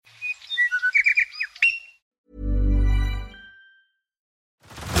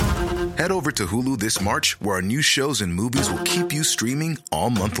Head over to Hulu this March, where our new shows and movies will keep you streaming all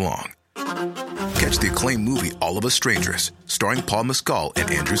month long. Catch the acclaimed movie All of Us Strangers, starring Paul Mescal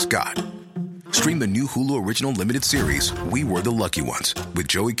and Andrew Scott. Stream the new Hulu original limited series We Were the Lucky Ones with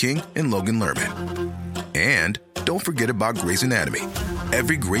Joey King and Logan Lerman. And don't forget about Grey's Anatomy.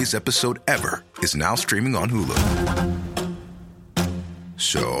 Every Grey's episode ever is now streaming on Hulu.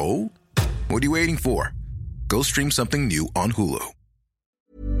 So, what are you waiting for? Go stream something new on Hulu.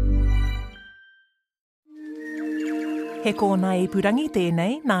 He kōna ipurangi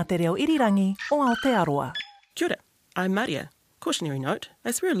tēnei nā te reo irirangi o Aotearoa. Kia ora, I'm Maria. Cautionary note, I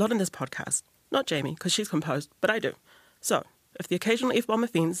swear a lot in this podcast. Not Jamie, because she's composed, but I do. So, if the occasional F-bomb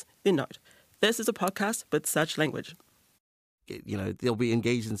offends, then note. This is a podcast with such language. You know, they'll be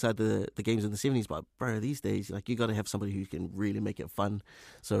engaged inside the games in the 70s, but bro, these days, like, you got to have somebody who can really make it fun.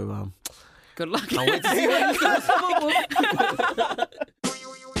 So, good luck. I'll wait to see what he does.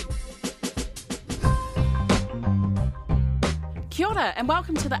 Kia ora and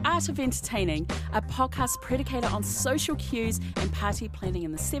welcome to The Art of Entertaining, a podcast predicated on social cues and party planning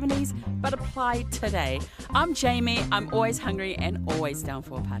in the 70s, but applied today. I'm Jamie, I'm always hungry and always down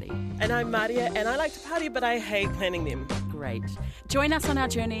for a party. And I'm Maria, and I like to party, but I hate planning them. Great. Join us on our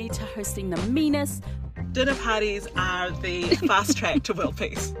journey to hosting the meanest, Dinner parties are the fast track to world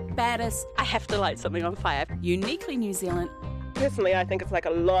peace. baddest, I have to light something on fire, uniquely New Zealand. Personally, I think it's like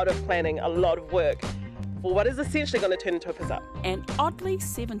a lot of planning, a lot of work, for what is essentially going to turn into a pizza. And oddly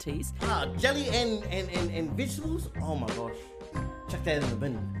 70s, Jelly and vegetables? Oh my gosh. Chuck that in the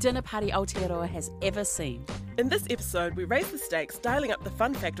bin. dinner party Aotearoa has ever seen. In this episode, we raise the stakes, dialing up the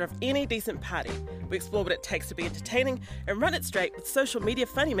fun factor of any decent party. We explore what it takes to be entertaining and run it straight with social media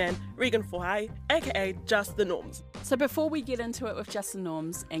funny man Regan Forhai, aka Just the Norms. So before we get into it with Just the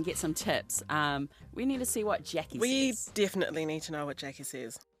Norms and get some tips, we need to see what Jackie We says. definitely need to know what Jackie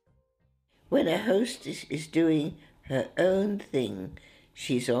says. When a hostess is doing her own thing,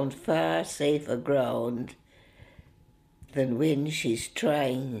 she's on far safer ground than when she's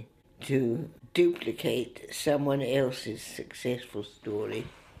trying to duplicate someone else's successful story.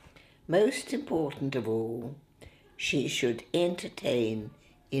 Most important of all, she should entertain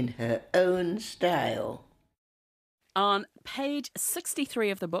in her own style. On page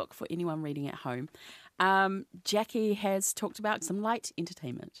 63 of the book, for anyone reading at home, Jackie has talked about some light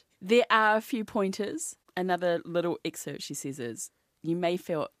entertainment. There are a few pointers. Another little excerpt she says is, you may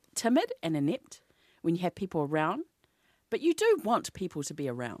feel timid and inept when you have people around, but you do want people to be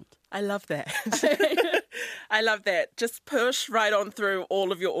around. I love that. I love that. Just push right on through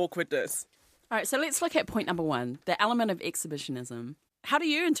all of your awkwardness. All right, so let's look at point number one, the element of exhibitionism. How do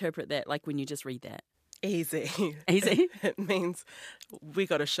you interpret that, like when you just read that? Easy. Easy? It means we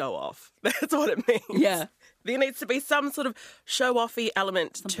got to show off. That's what it means. Yeah. There needs to be some sort of show-offy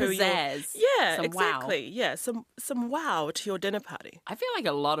element Some to pizzazz. your... Yeah, Some exactly. Wow. Yeah, some wow to your dinner party. I feel like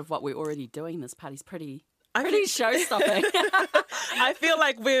a lot of what we're already doing this party's pretty I Pretty mean- show-stopping. I feel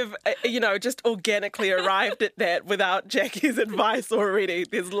like we've, just organically arrived at that without Jackie's advice already.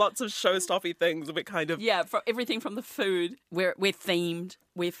 There's lots of show-stoppy things. We're kind of... Yeah, for everything from the food. We're themed.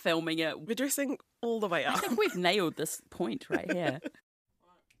 We're filming it. We're dressing all the way I up. think we've nailed this point right here.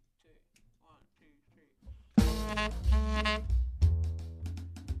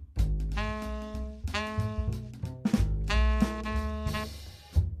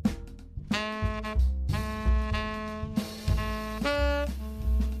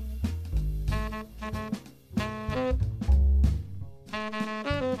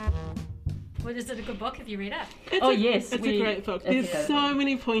 Well, is it a good book? Have you read it? It's a great book. There's so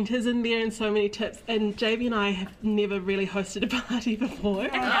many pointers in there and so many tips. And JB and I have never really hosted a party before.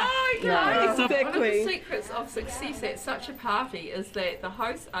 Oh, no. One of Exactly. the secrets of success at such a party is that the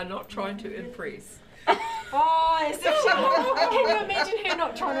hosts are not trying to impress. Oh, can you imagine her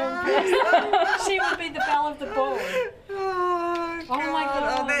not trying to impress? She would be the belle of the ball. Oh my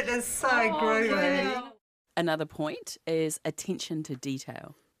God. Oh, that is so groovy. Another point is attention to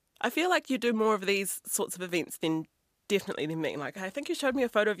detail. I feel like you do more of these sorts of events than definitely than me. Like, I think you showed me a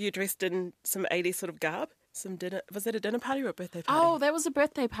photo of you dressed in some 80s sort of garb. Some dinner. Was it a dinner party or a birthday party? Oh, that was a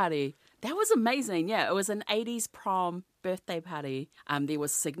birthday party. That was amazing. Yeah, it was an 80s prom birthday party. There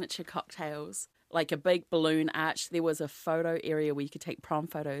was signature cocktails, like a big balloon arch. There was a photo area where you could take prom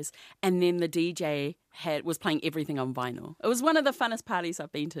photos. And then the DJ was playing everything on vinyl. It was one of the funnest parties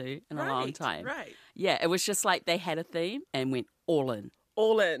I've been to in a long time. Right. Yeah, it was just like they had a theme and went all in.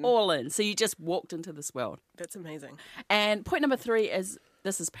 All in. All in. So you just walked into this world. That's amazing. And point number 3 is,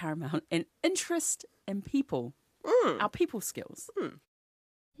 this is paramount, an interest in people. Our people skills.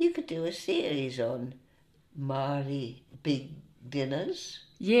 You could do a series on Māori big dinners.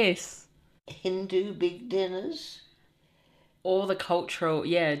 Yes. Hindu big dinners. All the cultural,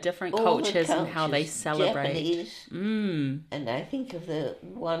 different All the cultures and how they cultures, celebrate. Japanese. Mm. And I think of the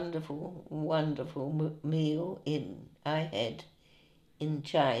wonderful, wonderful meal I had in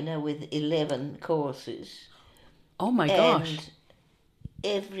China with 11 courses. Oh my gosh. And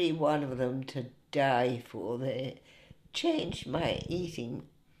every one of them to die for. They changed my eating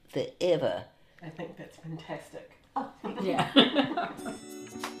forever. I think that's fantastic. Yeah.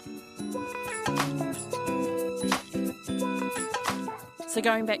 So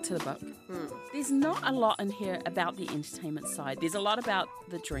going back to the book, there's not a lot in here about the entertainment side. There's a lot about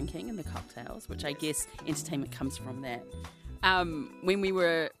the drinking and the cocktails, which I guess entertainment comes from that. When we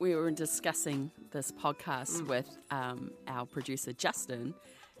were discussing this podcast with our producer Justin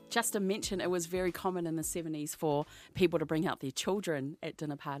mentioned it was very common in the 70s for people to bring out their children at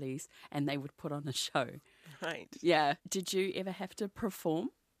dinner parties and they would put on a show. Right. Yeah. Did you ever have to perform?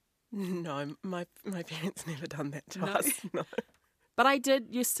 No, my parents never done that to us. No. But I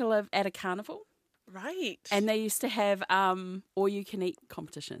used to live at a carnival. Right. And they used to have all-you-can-eat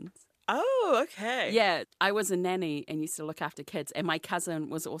competitions. Oh, okay. Yeah, I was a nanny and used to look after kids. And my cousin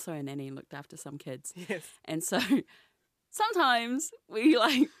was also a nanny and looked after some kids. Yes. And so sometimes we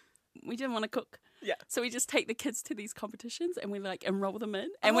didn't want to cook. Yeah. So we just take the kids to these competitions and we enroll them in.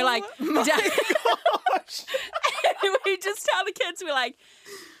 And we're my gosh. and we just tell the kids, we're like,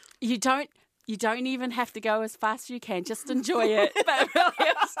 you don't even have to go as fast as you can. Just enjoy it. But really,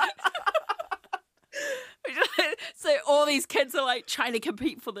 so all these kids are trying to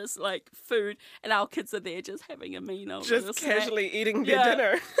compete for this food, and our kids are there just having a mean old just casually eating their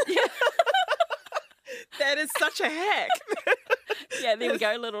dinner. Yeah. That is such a hack. Yeah, there we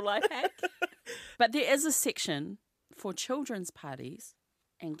go, little life hack. But there is a section for children's parties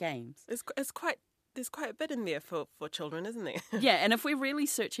and games. There's quite a bit in there for children, isn't there? Yeah, and if we're really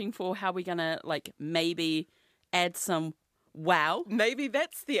searching for how we're gonna maybe add some wow, maybe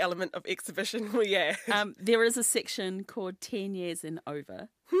that's the element of exhibition. There is a section called 10 years and over.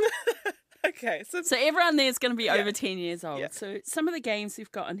 Okay, so everyone there is going to be over 10 years old. Yeah. So some of the games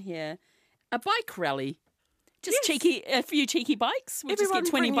we've got in here: a bike rally, just a few cheeky bikes. We'll Everyone just get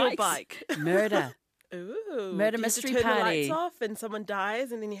 20 bring bikes. Your bike. Murder. Ooh, murder do mystery you have to turn party. The lights off and someone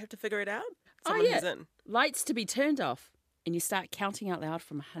dies, and then you have to figure it out. Someone who's in. Lights to be turned off, and you start counting out loud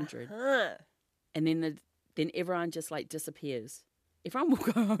from 100, and then everyone just disappears. Everyone will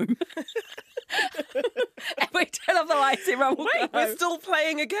go home. And we turn off the lights. Everyone will go home. We're still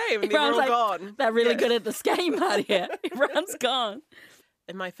playing a game, and they're all gone. They're really good at this game out here. Everyone's gone.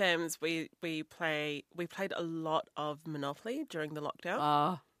 In my families, we played a lot of Monopoly during the lockdown.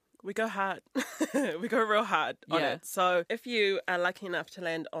 Oh. We go hard. We go real hard on it. So if you are lucky enough to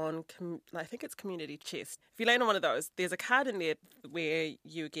land on, I think it's Community Chest. If you land on one of those, there's a card in there where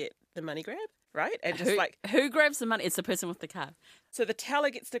you get the money grab, right? And just who grabs the money? It's the person with the card. So the teller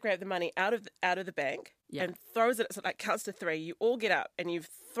gets to grab the money out of the bank and throws it. So counts to 3. You all get up and you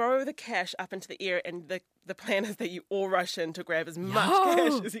throw the cash up into the air, and the plan is that you all rush in to grab as much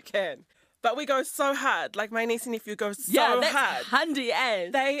cash as you can. But we go so hard. My niece and nephew go so hard. Handy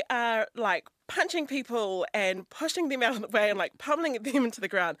as. They are punching people and pushing them out of the way and pummeling them into the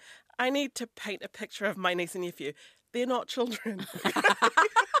ground. I need to paint a picture of my niece and nephew. They're not children.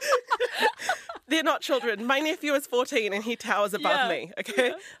 They're not children. My nephew is 14 and he towers above me, okay?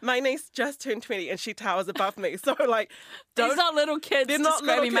 Yeah. My niece just turned 20 and she towers above me. So, these are little kids. They're not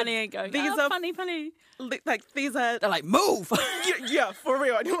grabbing money and going, these are funny. These are... They're move! Yeah, for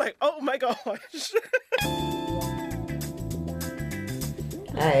real. And you're oh my gosh.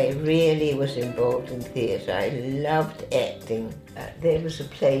 I really was involved in theatre. I loved acting. There was a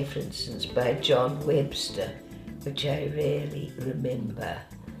play, for instance, by John Webster, which I really remember.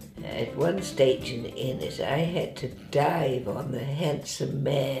 At one stage in it, I had to dive on the handsome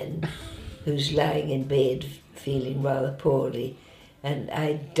man who's lying in bed feeling rather poorly, and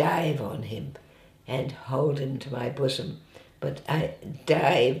I dive on him and hold him to my bosom. But I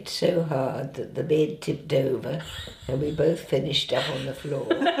dived so hard that the bed tipped over and we both finished up on the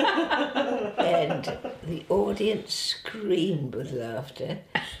floor. And the audience screamed with laughter,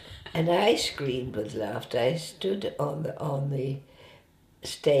 and I screamed with laughter. I stood on the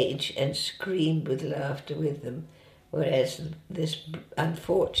stage and screamed with laughter with them, whereas this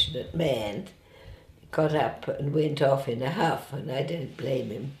unfortunate man got up and went off in a huff, and I don't blame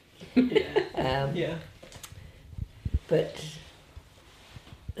him. But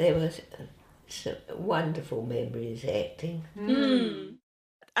there was some wonderful memories acting. Mm.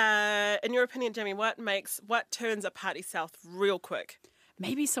 In your opinion, Jamie, what turns a party south real quick?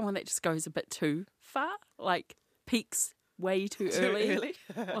 Maybe someone that just goes a bit too far, peaks way too early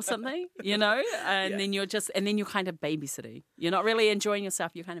or something, you know, and then you're kind of babysitting. You're not really enjoying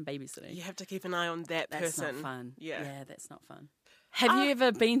yourself. You're kind of babysitting. You have to keep an eye on that That's person. not fun. Yeah, that's not fun. Have you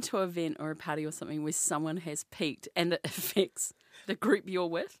ever been to an event or a party or something where someone has peaked and it affects the group you're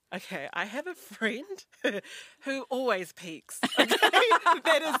with? Okay, I have a friend who always peaks. Okay?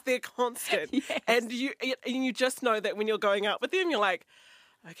 That is their constant. Yes. And you just know that when you're going out with them, you're like,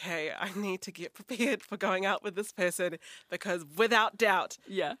 okay, I need to get prepared for going out with this person because without doubt,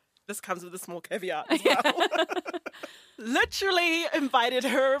 this comes with a small caveat as well. Literally invited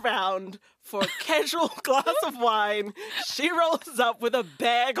her around for a casual glass of wine. She rolls up with a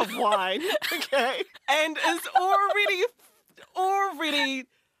bag of wine, okay, and is already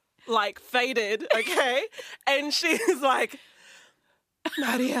like faded, okay, and she's like,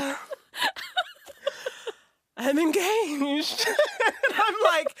 Nadia, I'm engaged. And I'm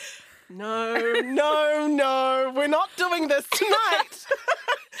like, no, we're not doing this tonight.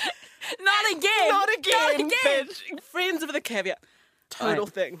 Not again, bitch. Friends with a caveat. Total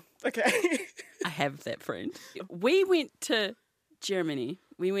thing. Okay. I have that friend. We went to Germany.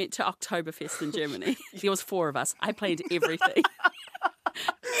 We went to Oktoberfest in Germany. There was 4 of us. I planned everything.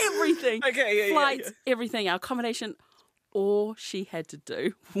 Everything. Okay, yeah, Flights, everything, our accommodation. All she had to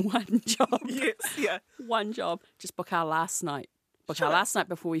do, one job. Yes, yeah. One job. Just book our last night. Our last night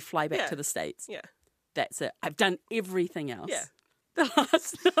before we fly back to the States. Yeah. That's it. I've done everything else. Yeah. The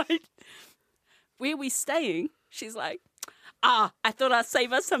last night. Where we staying, she's like, I thought I'd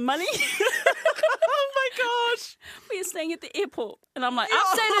save us some money. Oh my gosh. We are staying at the airport. And I'm like,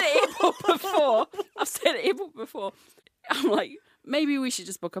 I've stayed at the airport before. I'm like, maybe we should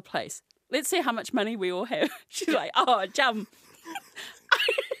just book a place. Let's see how much money we all have. She's like, Jum.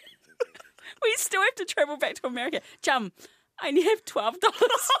 We still have to travel back to America. Jum, I only have $12.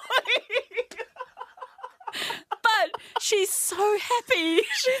 But she's so happy.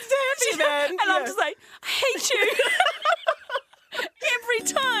 She's happy, man. And I'm just like, I hate you. Every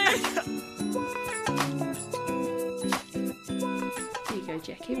time. Here you go,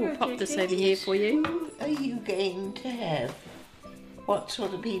 Jackie. We'll pop this over here for you. Who are you going to have? What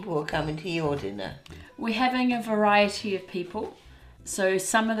sort of people are coming to your dinner? We're having a variety of people. So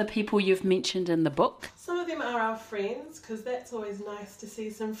some of the people you've mentioned in the book. Some of them are our friends, because that's always nice to see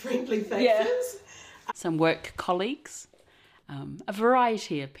some friendly faces. Some work colleagues. A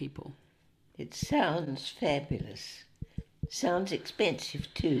variety of people. It sounds fabulous. Sounds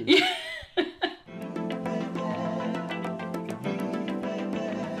expensive too.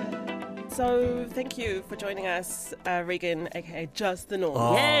 So thank you for joining us, Regan, aka Just the Norm.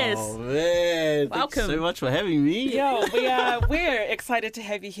 Oh, Yes. man. Welcome. Thanks so much for having me. We're excited to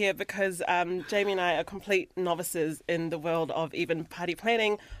have you here because Jamie and I are complete novices in the world of even party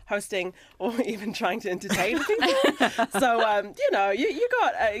planning, hosting, or even trying to entertain people. So you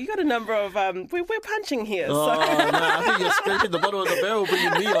got a number of we're punching here. Oh, no, I think you're scraping the bottom of the barrel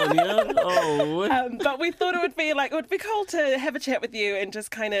bringing me on here. Oh, but we thought it would be cool to have a chat with you and just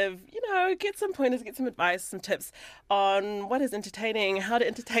kind of, get some pointers, get some advice, some tips on what is entertaining, how to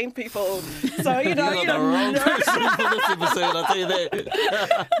entertain people. So, you're the wrong person for this episode, I'll tell you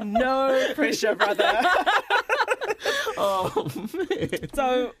that. No pressure, brother. Oh, man.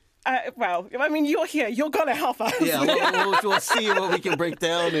 So, you're here. You're going to help us. Yeah, we'll see what we can break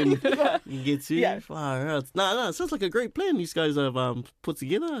down and get to. Yeah. No, it sounds like a great plan you guys have put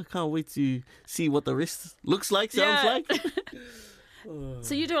together. I can't wait to see what the rest looks like, sounds like.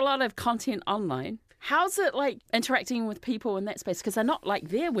 So you do a lot of content online. How's it like interacting with people in that space? Because they're not like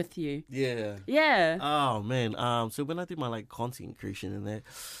there with you. Yeah. Yeah. Oh man. So when I do my content creation and that,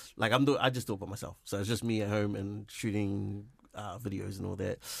 I just do it by myself. So it's just me at home and shooting videos and all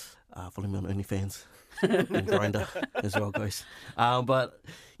that. Follow me on OnlyFans and Grindr as well, guys. But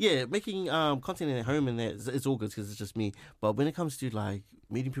yeah, making content at home and that, it's all good because it's just me. But when it comes to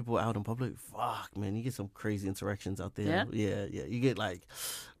meeting people out in public, fuck man, you get some crazy interactions out there. Yeah. You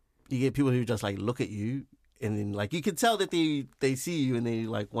get people who just look at you. And then, you can tell that they see you and they,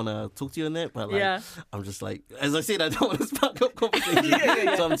 want to talk to you and that. But, I'm just as I said, I don't want to spark up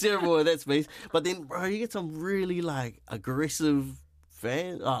conversation. So I'm terrible in that space. But then, bro, you get some really, aggressive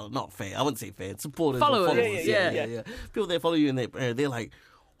fans. Oh, not fans. I wouldn't say fans. Supporters. Followers. Yeah. People that follow you and they're like,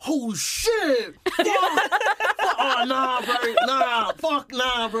 oh, shit. Oh, nah, bro. Nah, fuck,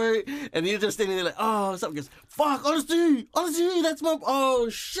 nah, bro. And you're just standing there something goes, fuck, honestly, that's my, oh,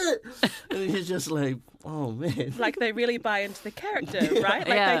 shit. And you're just Oh man. Like they really buy into the character, right? Like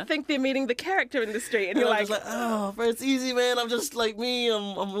Yeah. they think they're meeting the character in the street, and And you're I'm like, just like, oh, bro, it's easy, man. I'm just like me.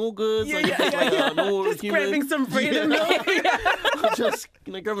 I'm all good. Yeah, So yeah, I just, like, yeah. a normal just human. grabbing some bread and milk. I'm just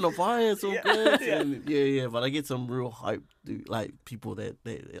grabbing a pie. It's all good. And but I get some real hype, dude, like people that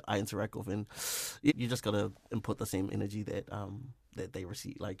I interact with, and you just gotta input the same energy that they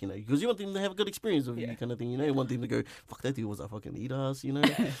receive, like, because you want them to have a good experience with you, kind of thing. You want them to go, fuck, that dude was a fucking eat ass,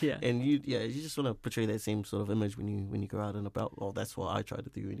 Yeah. And you just want to portray that same sort of image when you go out and about. Well, that's what I try to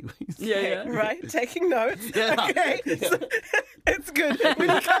do, anyways. Yeah. Right, taking notes. Yeah. Okay, so it's good. When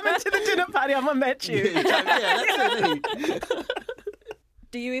you come into the dinner party, I'm gonna match you. That's it.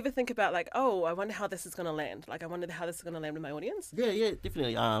 Do you ever think about like, oh, I wonder how this is gonna land? Like, I wonder how this is gonna land with my audience. Yeah,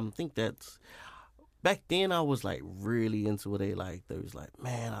 definitely. Think that back then I was like really into it. Like those, like,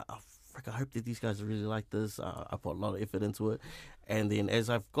 man, I hope that these guys really like this. I put a lot of effort into it, and then as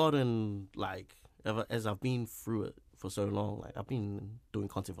I've gotten as I've been through it for so long, like I've been doing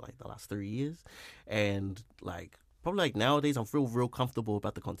content for like the last 3 years, and like probably like nowadays I feel real comfortable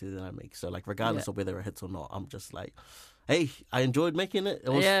about the content that I make. So like regardless of whether it hits or not, I'm just like, hey, I enjoyed making it. It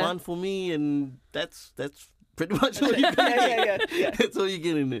was fun for me, and that's pretty much all you get. Yeah. That's all you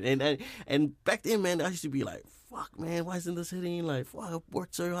get in it. And back then, man, I used to be like, fuck, man, why isn't this hitting? Like, fuck, I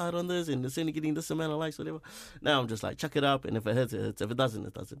worked so hard on this, and it's only getting this amount of likes, whatever. Now I'm just like, chuck it up, and if it hits, it hits. If it doesn't,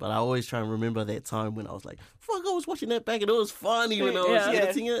 it doesn't. But I always try and remember that time when I was like, fuck, I was watching that back, and it was funny when I was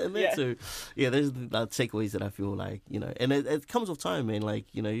editing it. And that, so, there's the takeaways that I feel like, and it comes with time, man. Like,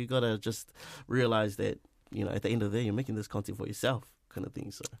 you got to just realize that, at the end of the day, you're making this content for yourself, kind of thing.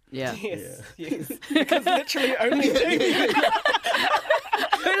 So Yeah. Yes. Because literally only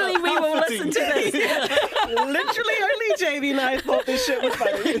Only we will listen to this. literally only JB and I thought this shit was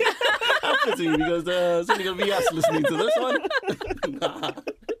funny. Fitting, because it's only going to be us listening to this one. Nah.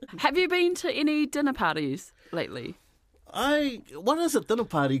 Have you been to any dinner parties lately? What is a dinner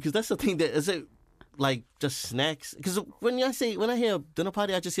party? Because that's the thing. That is it, like just snacks? Because when I hear dinner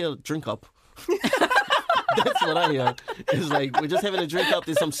party, I just hear drink up. That's what I hear. It's like we're just having a drink up.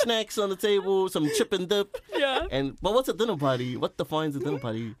 There's some snacks on the table, some chip and dip. Yeah. But what's a dinner party? What defines a dinner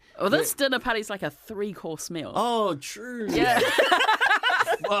party? Well, this dinner party's like a 3-course meal. Oh, true. Yeah.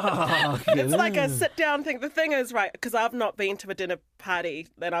 Fuck, It's like a sit-down thing. The thing is, right, because I've not been to a dinner party,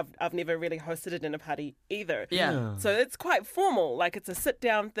 and I've never really hosted a dinner party either. Yeah. So it's quite formal. Like, it's a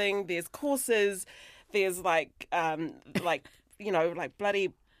sit-down thing. There's courses. There's, like bloody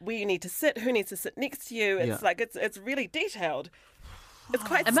where you need to sit, who needs to sit next to you. It's like, it's really detailed. It's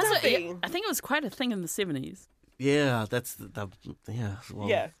quite stuffy. I think it was quite a thing in the 70s. Yeah, that's Well,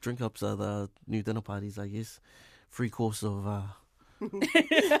 Yeah. drink ups are the new dinner parties, I guess. 3 course of of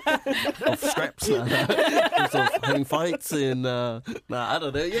scraps, of having fights, and I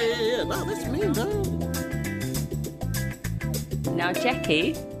don't know. Yeah. No, that's me, no. Now,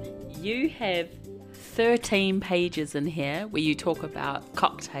 Jackie, you have 13 pages in here where you talk about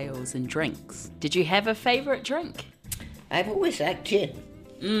cocktails and drinks. Did you have a favourite drink? I've always liked gin.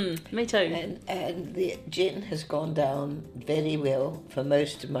 Me too. And the gin has gone down very well for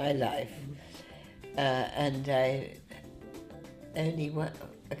most of my life. And I only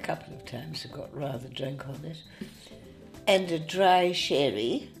a couple of times I got rather drunk on it. And a dry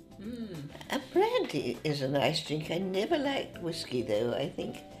sherry. A brandy is a nice drink. I never liked whiskey, though. I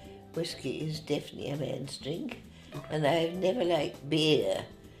think whiskey is definitely a man's drink. And I've never liked beer.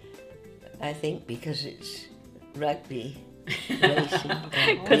 I think because it's rugby.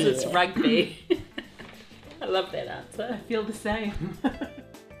 Because it's rugby. I love that answer. I feel the same.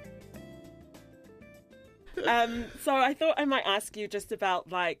 So I thought I might ask you just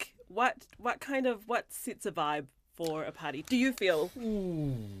about like what sets a vibe for a party? Do you feel?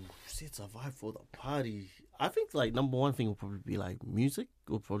 Sets a vibe for the party. I think like number one thing will probably be like music.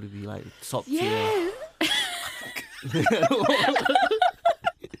 Will probably be like top tier.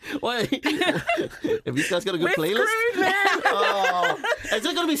 Why? Have these guys got a good playlist? Screwed, man. Is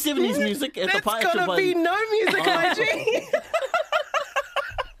there going to be 70s music at the party? There's going to be no music, my G.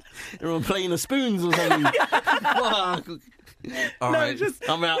 Everyone playing the spoons or something. Fuck. All right,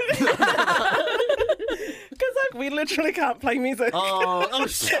 I'm out. Because we literally can't play music.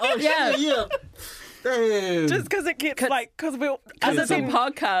 Yeah. Damn. Just because it gets because we'll as it's a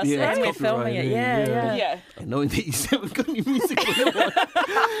podcast and we're filming it. Yeah. And knowing that you haven't got any music for that one.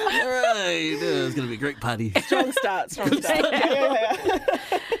 All right. It's going to be a great party. Strong start.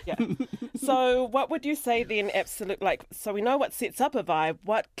 Yeah. So what would you say then, so we know what sets up a vibe.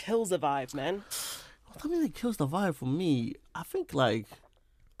 What kills a vibe, man? Something that kills the vibe for me, I think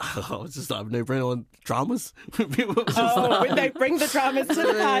It's just like no-brainer on dramas. People just like, when they bring the dramas to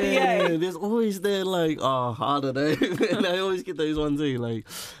the party, yeah, there's always that like, I don't know. And I always get those ones too. Like,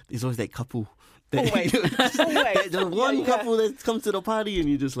 there's always that couple. Always. There's one couple that comes to the party and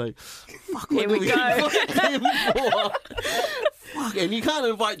you're just like, fuck, what Here do we we go. invite them for? Fuck, and you can't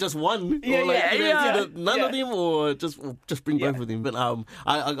invite just one. Or like, either none of them or just bring both of them. But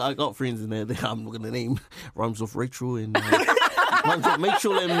I got friends in there that I'm not going to name. Rhymes off Rachel and rhymes off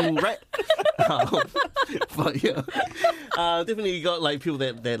Rachel and Rat. But yeah, definitely you got like people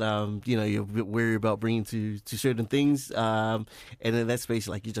that you're a bit wary about bringing to certain things, and in that space,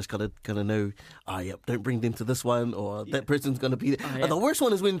 like you just gotta know, don't bring them to this one, or that person's gonna be there. And the worst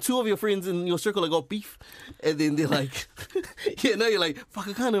one is when two of your friends in your circle have got beef, and then they're like, you're like, fuck,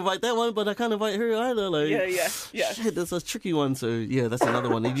 I can't invite that one, but I can't invite her either. Like, yeah. Shit, that's a tricky one. So yeah, that's another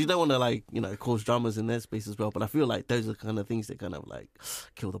one. You don't want to like cause dramas in that space as well. But I feel like those are kind of things that kind of like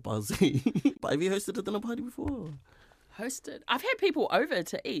kill the buzz. But have you hosted a dinner party before? Hosted. I've had people over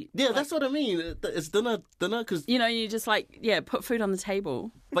to eat. Yeah, that's what I mean. It's dinner because you just like put food on the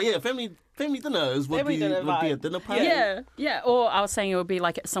table. But yeah, family dinners would be a dinner party. Yeah. Or I was saying it would be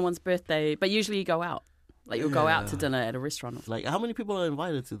like someone's birthday, but usually you go out. Like you'll go out to dinner at a restaurant. Like how many people are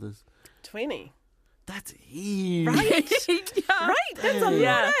invited to this? 20. That's huge. Right? Yeah. Right? That's a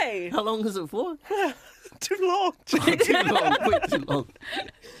lot. How long is it for? Too long. Too long. Way too long.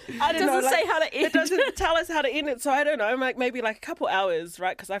 I don't know. Doesn't say how to end. It doesn't tell us how to end it, so I don't know. Maybe like a couple hours,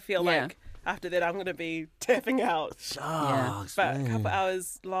 right? Because I feel like after that I'm going to be tapping out. Shucks, But man. a couple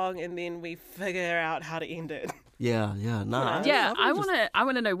hours long, and then we figure out how to end it. Yeah. Nah. I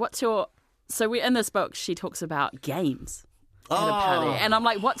want to know what's your. So we in this book, she talks about games at a party, and I'm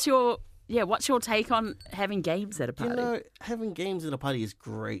like, what's your take on having games at a party? Having games at a party is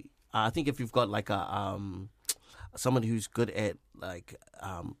great. I think if you've got like a someone who's good at like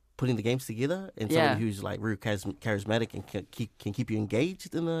putting the games together, and someone who's like really charismatic and can keep you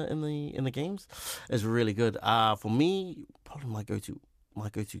engaged in the games, is really good. For me, probably my go-to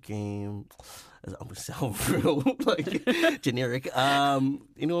game. I'm gonna sound real like generic.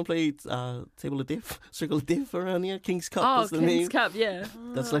 Anyone played Table of Death, Circle of Death around here? King's Cup is the name. King's Cup, yeah.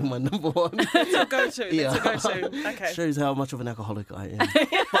 That's like my number one. That's your go-to. Yeah. That's your go-to. Okay. Shows how much of an alcoholic I am.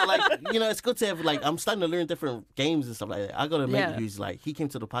 But like, it's good to have like, I'm starting to learn different games and stuff like that. I got a mate who's like, he came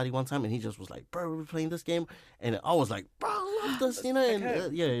to the party one time and he just was like, bro, we're playing this game, and I was like, bro, I love this,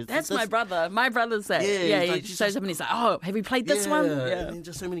 and That's my brother. My brother's that. Yeah, he like, shows up and he's like, oh, have you played this one? Yeah, and then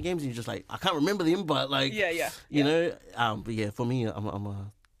just so many games, and you're just like, I can't remember them, but like, you know. But yeah, for me, I'm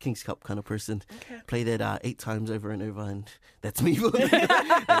a King's Cup kind of person. Okay. Played it 8 times over and over, and that's me.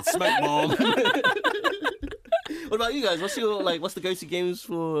 That's Smoke Bomb. What about you guys? What's the go-to games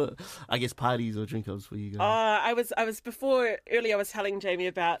for, I guess, parties or drink-ups for you guys? I was earlier I was telling Jamie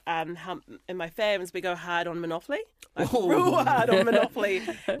about how in my fams we go hard on Monopoly. Like, real hard on Monopoly.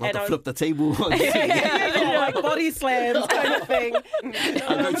 Like to flip the table. Like body slams kind of thing.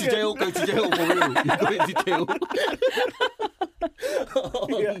 Go to jail for real. Go to jail.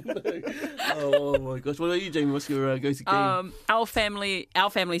 No. Oh my gosh. What about you, Jamie? What's your go-to game? Our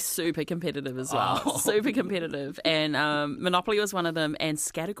family's super competitive as well. Super competitive. And Monopoly was one of them, and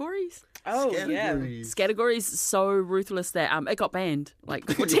Scattergories. Oh, Scattergories so ruthless that it got banned like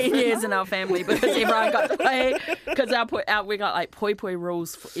for 10 years in our family because everyone got to play. Because we got like poi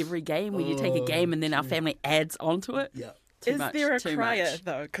rules for every game where you take a game and then our family adds onto it. Yeah. Is there a crier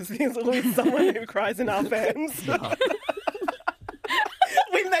though? Because there's always someone who cries in our fams.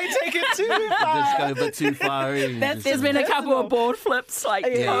 When they take it too far. Just go a bit too far. There's been a couple of board flips, like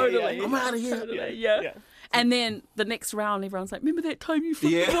totally. I'm out of here. Totally, yeah. And then the next round, everyone's like, remember that time you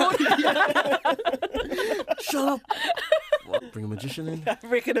flipped the board? Shut up. What, bring a magician in? I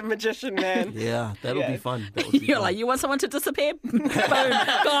reckon a magician, man. Yeah, that'll be fun. You're like, you want someone to disappear? Boom,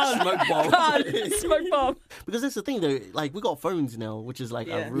 gone. Smoke bomb. Gone. Smoke bomb. Because that's the thing, though. Like, we got phones now, which is like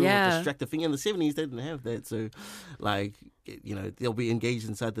a real distractive thing. In the 70s, they didn't have that. So, like, they'll be engaged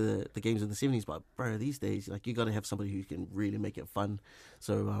inside the games in the 70s. But, bro, these days, like, you got to have somebody who can really make it fun.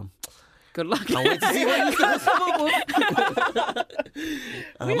 So, good luck. Can't wait to see what you guys come up with.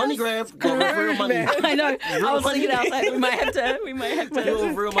 Money grab. Got real money. I know. I was thinking outside. We might have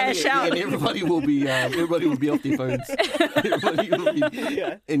to real cash money, out. and everybody will be off their phones. Everybody will be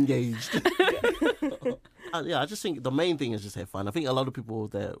engaged. I just think the main thing is just have fun. I think a lot of people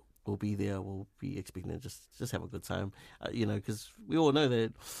that will be there will be expecting to just have a good time. Because we all know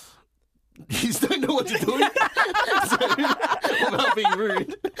that you just don't know what you're doing. Without being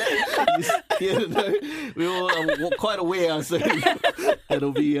rude. We're all quite aware, so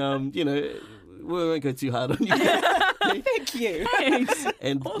it'll be, won't go too hard on you. Thank you.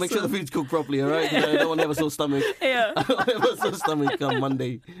 And make sure the food's cooked properly, all right? 'Cause I don't want to have a sore stomach. Yeah. I don't want to have a sore stomach come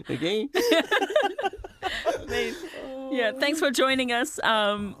Monday, okay? Yeah, thanks for joining us.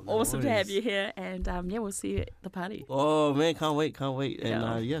 Awesome to have worries. you here. And we'll see you at the party. Oh, man, can't wait.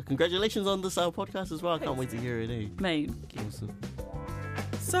 And congratulations on this podcast as well. I can't wait to hear it, eh? Mate. Awesome.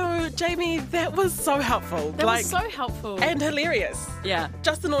 So, Jamie, that was so helpful. That was so helpful. And hilarious. Yeah.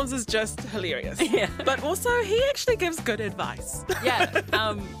 Just the Norms is just hilarious. Yeah. But also, he actually gives good advice. Yeah.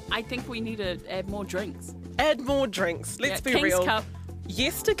 I think we need to add more drinks. Add more drinks. Let's be King's real. Cup.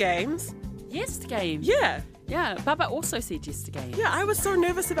 Yes to games. Yes to games. Yeah. Yeah. Baba also said yes to games. Yeah, I was so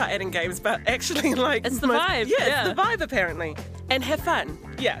nervous about adding games, but actually, like... It's the vibe. Yeah, it's the vibe, apparently. And have fun.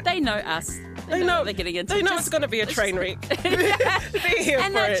 Yeah. They know us. They know what they're getting into. They know it's going to be a train wreck. Be here And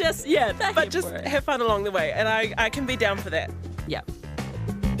for they're it. they're just here for it. have fun along the way, and I can be down for that. Yeah.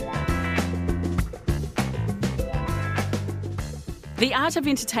 The Art of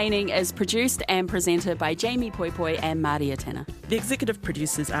Entertaining is produced and presented by Jamie Poipoi and Maria Tanner. The executive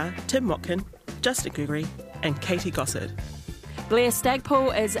producers are Tim Watkin, Justin Gregory, and Katie Gossard. Blair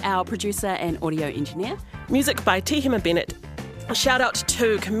Stagpool is our producer and audio engineer. Music by Tehima Bennett. Shout out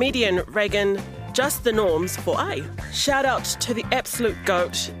to comedian Reagan, Just the Norms for A. Shout out to the absolute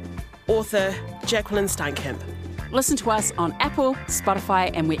GOAT, author Jacqueline Steinkamp. Listen to us on Apple,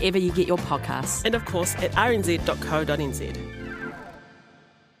 Spotify, and wherever you get your podcasts. And of course at rnz.co.nz.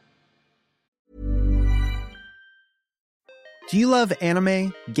 Do you love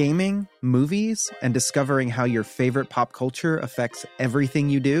anime, gaming, movies, and discovering how your favorite pop culture affects everything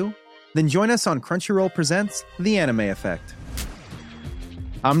you do? Then join us on Crunchyroll Presents The Anime Effect.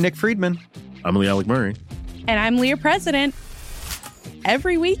 I'm Nick Friedman. I'm Lee Alec Murray. And I'm Leah President.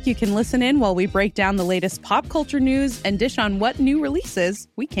 Every week you can listen in while we break down the latest pop culture news and dish on what new releases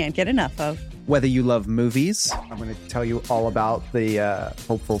we can't get enough of. Whether you love movies, I'm going to tell you all about the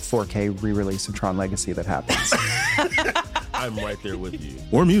hopeful 4K re-release of Tron Legacy that happens. I'm right there with you.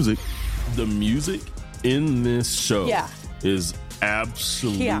 Or music. The music in this show is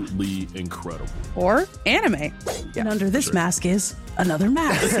absolutely incredible. Or anime. And under this mask is another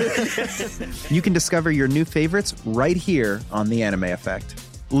mask. you can discover your new favorites right here on The Anime Effect.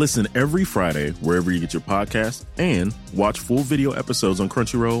 Listen every Friday wherever you get your podcasts and watch full video episodes on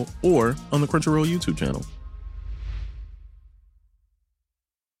Crunchyroll or on the Crunchyroll YouTube channel.